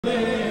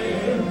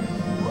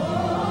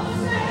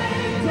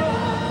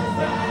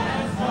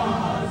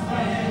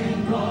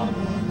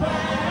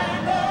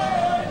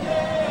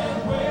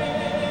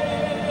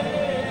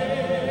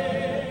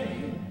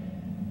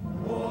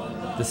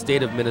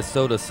state of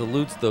Minnesota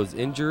salutes those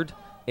injured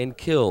and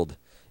killed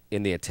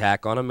in the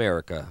attack on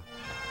America.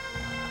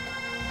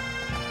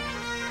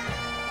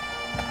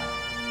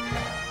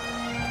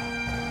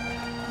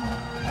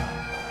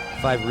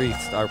 Five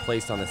wreaths are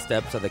placed on the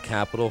steps of the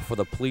Capitol for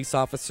the police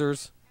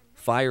officers,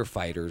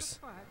 firefighters,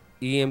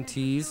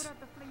 EMTs,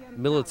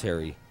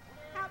 military,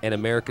 and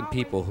American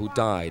people who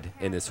died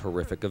in this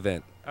horrific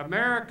event.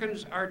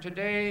 Americans are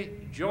today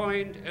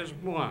joined as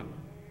one.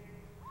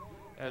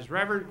 As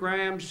Reverend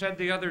Graham said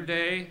the other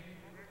day,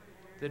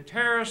 the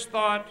terrorists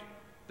thought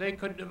they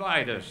could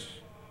divide us,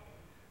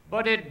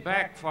 but it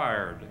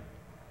backfired,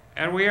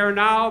 and we are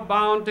now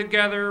bound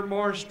together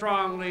more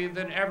strongly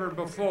than ever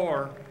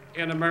before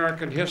in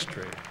American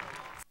history.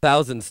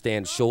 Thousands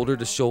stand shoulder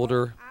to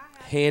shoulder,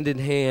 hand in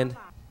hand,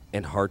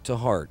 and heart to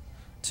heart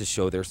to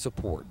show their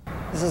support.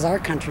 This is our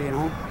country, you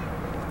know.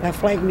 That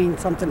flag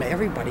means something to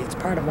everybody. It's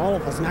part of all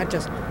of us, not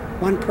just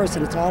one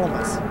person, it's all of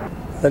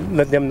us.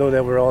 Let them know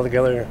that we're all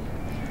together.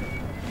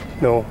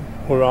 No,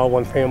 we're all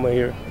one family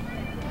here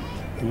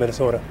in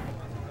Minnesota.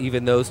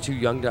 Even those too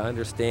young to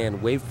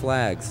understand waved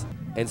flags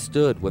and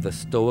stood with a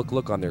stoic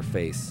look on their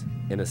face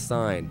in a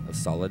sign of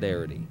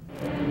solidarity.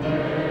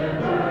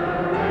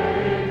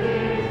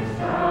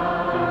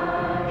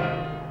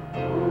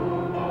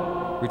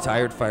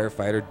 Retired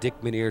firefighter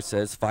Dick Menier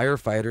says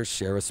firefighters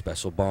share a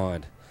special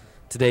bond.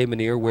 Today,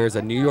 Menier wears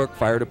a New York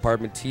Fire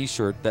Department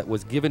t-shirt that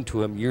was given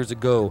to him years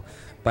ago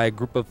by a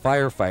group of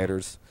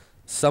firefighters,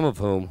 some of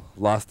whom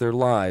lost their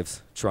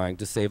lives trying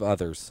to save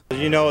others.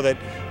 You know that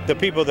the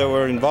people that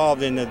were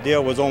involved in the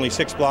deal was only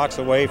 6 blocks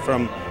away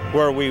from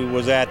where we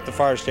was at the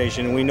fire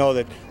station, and we know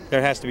that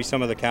there has to be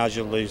some of the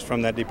casualties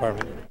from that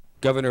department.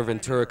 Governor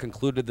Ventura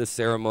concluded the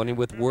ceremony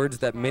with words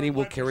that many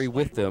will carry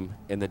with them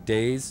in the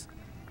days,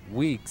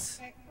 weeks,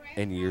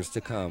 and years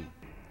to come.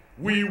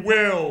 We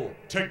will,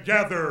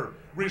 together,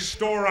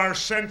 restore our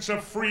sense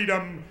of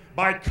freedom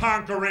by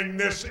conquering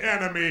this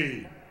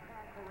enemy.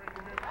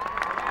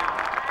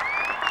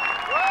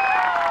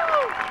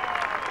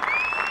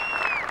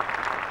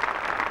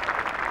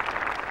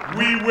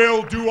 We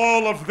will do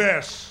all of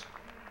this,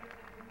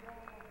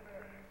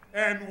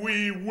 and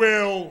we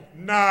will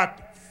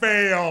not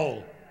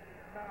fail.